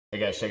Hey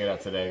guys, check it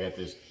out today. I got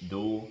this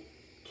dual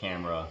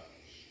camera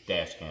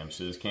dash cam.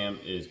 So this cam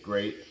is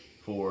great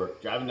for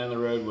driving down the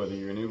road, whether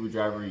you're an Uber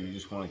driver or you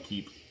just want to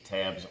keep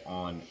tabs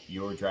on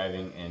your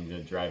driving and the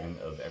driving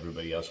of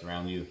everybody else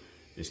around you.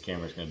 This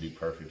camera is going to be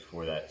perfect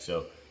for that.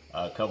 So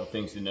a couple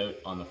things to note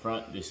on the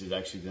front. This is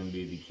actually going to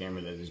be the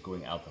camera that is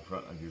going out the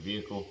front of your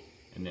vehicle.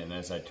 And then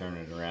as I turn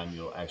it around,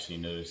 you'll actually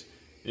notice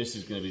this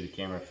is going to be the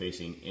camera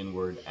facing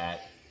inward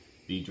at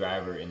the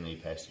driver in the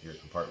passenger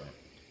compartment.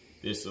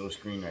 This little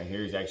screen right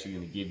here is actually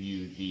going to give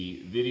you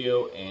the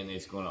video, and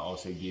it's going to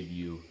also give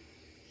you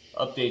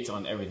updates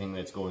on everything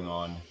that's going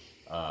on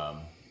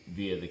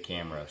via the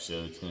camera.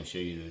 So it's going to show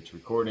you that it's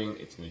recording.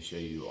 It's going to show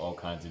you all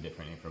kinds of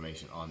different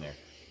information on there.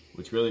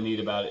 What's really neat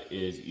about it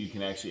is you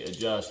can actually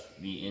adjust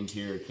the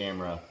interior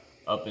camera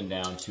up and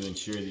down to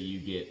ensure that you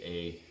get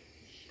a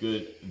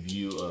good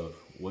view of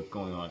what's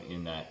going on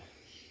in that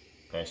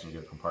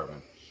passenger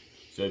compartment.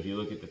 So if you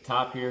look at the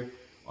top here,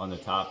 on the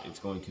top it's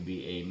going to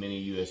be a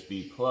mini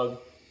USB plug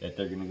that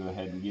they're going to go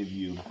ahead and give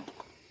you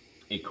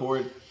a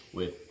cord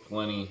with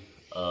plenty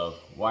of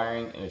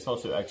wiring, and it's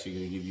also actually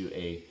going to give you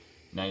a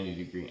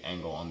 90-degree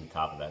angle on the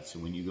top of that. So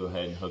when you go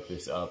ahead and hook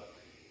this up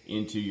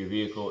into your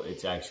vehicle,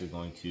 it's actually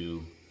going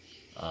to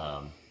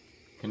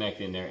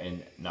connect in there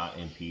and not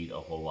impede a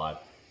whole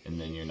lot,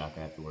 and then you're not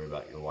going to have to worry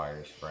about your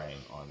wires fraying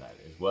on that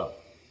as well,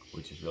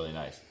 which is really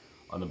nice.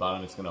 On the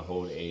bottom, it's going to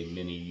hold a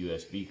mini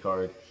USB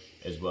card,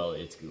 as well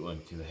it's going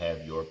to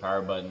have your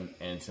power button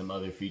and some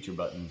other feature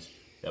buttons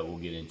that we'll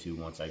get into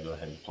once I go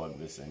ahead and plug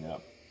this thing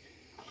up.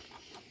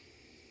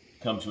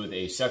 Comes with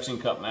a suction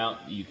cup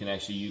mount that you can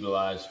actually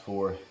utilize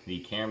for the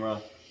camera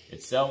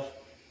itself,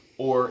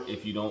 or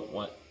if you don't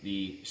want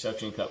the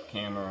suction cup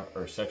camera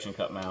or suction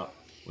cup mount,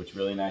 what's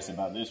really nice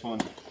about this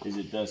one is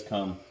it does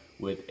come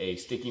with a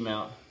sticky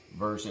mount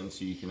version,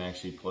 so you can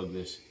actually plug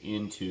this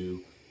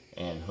into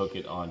and hook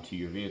it onto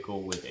your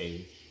vehicle with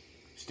a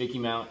sticky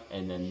mount,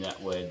 and then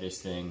that way this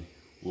thing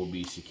will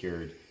be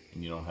secured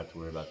and you don't have to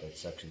worry about that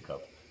suction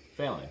cup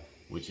failing,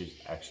 which is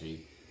actually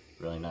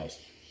really nice.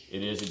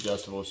 It is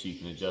adjustable, so you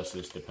can adjust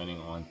this depending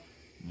on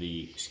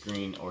the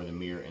screen or the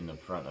mirror in the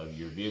front of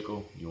your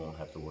vehicle. You won't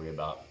have to worry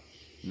about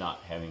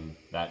not having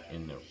that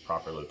in the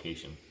proper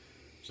location.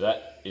 So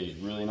that is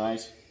really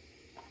nice.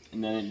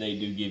 And then they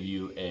do give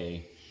you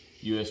a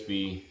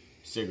USB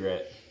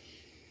cigarette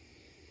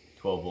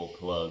 12-volt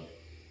plug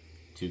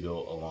to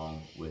go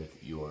along with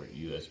your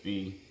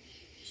USB.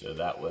 So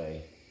that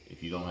way,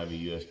 if you don't have a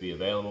USB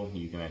available,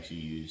 you can actually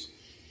use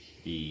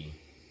the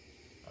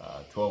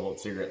 12-volt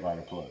cigarette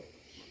lighter plug.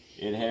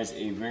 It has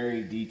a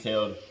very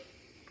detailed,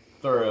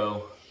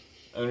 thorough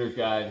owner's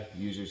guide,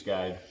 user's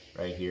guide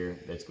right here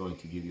that's going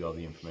to give you all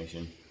the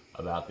information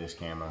about this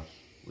camera,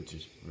 which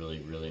is really,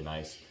 really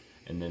nice.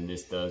 And then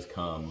this does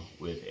come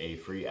with a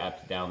free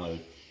app to download,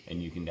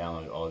 and you can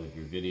download all of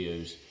your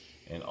videos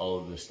and all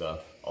of the stuff,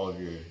 all of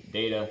your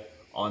data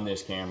on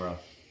this camera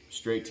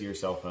straight to your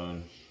cell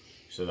phone,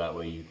 so that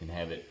way you can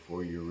have it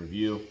for your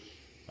review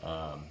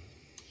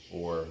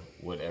or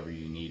whatever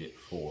you need it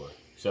for.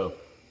 So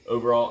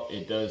overall,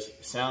 it does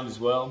sound as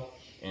well,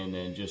 and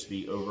then just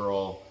the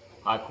overall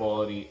high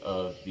quality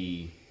of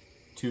the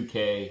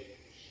 2K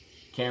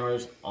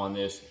cameras on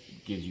this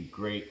gives you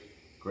great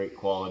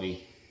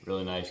quality,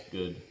 really nice,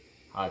 good,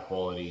 high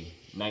quality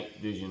night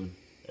vision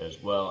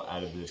as well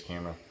out of this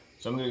camera.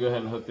 So I'm going to go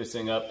ahead and hook this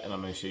thing up, and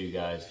I'm going to show you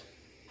guys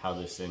how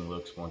this thing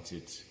looks once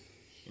it's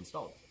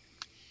installed.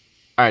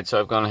 Alright, so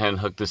I've gone ahead and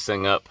hooked this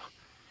thing up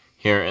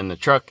here in the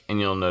truck,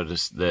 and you'll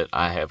notice that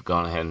I have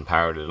gone ahead and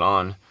powered it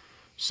on.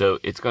 So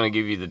it's going to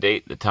give you the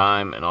date, the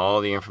time, and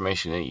all the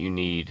information that you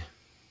need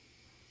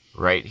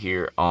right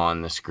here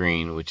on the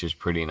screen, which is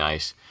pretty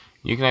nice.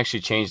 You can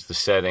actually change the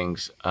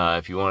settings.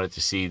 If you wanted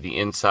to see the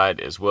inside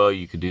as well,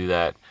 you could do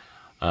that,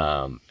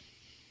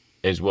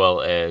 as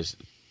well as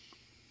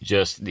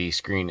just the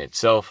screen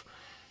itself.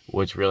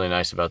 What's really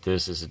nice about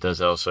this is it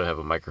does also have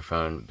a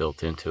microphone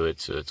built into it,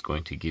 so it's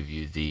going to give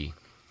you the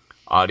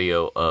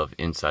audio of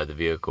inside the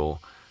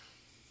vehicle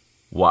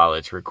while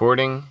it's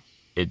recording.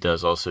 It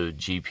does also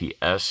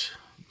GPS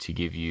to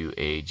give you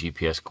a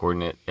GPS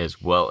coordinate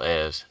as well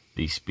as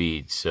the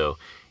speed. So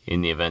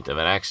in the event of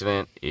an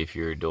accident, if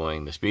you're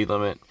doing the speed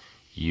limit,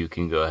 you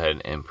can go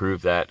ahead and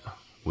prove that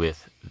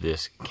with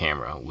this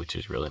camera, which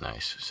is really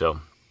nice. So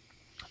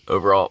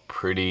overall,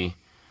 pretty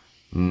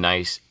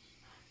nice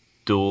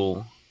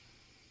dual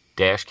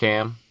dash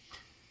cam,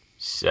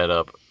 set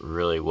up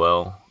really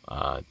well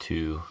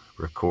to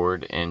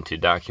record and to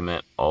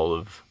document all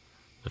of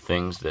the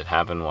things that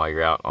happen while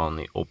you're out on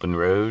the open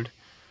road.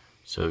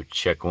 So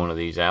check one of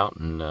these out,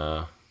 and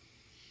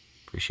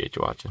appreciate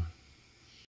you watching.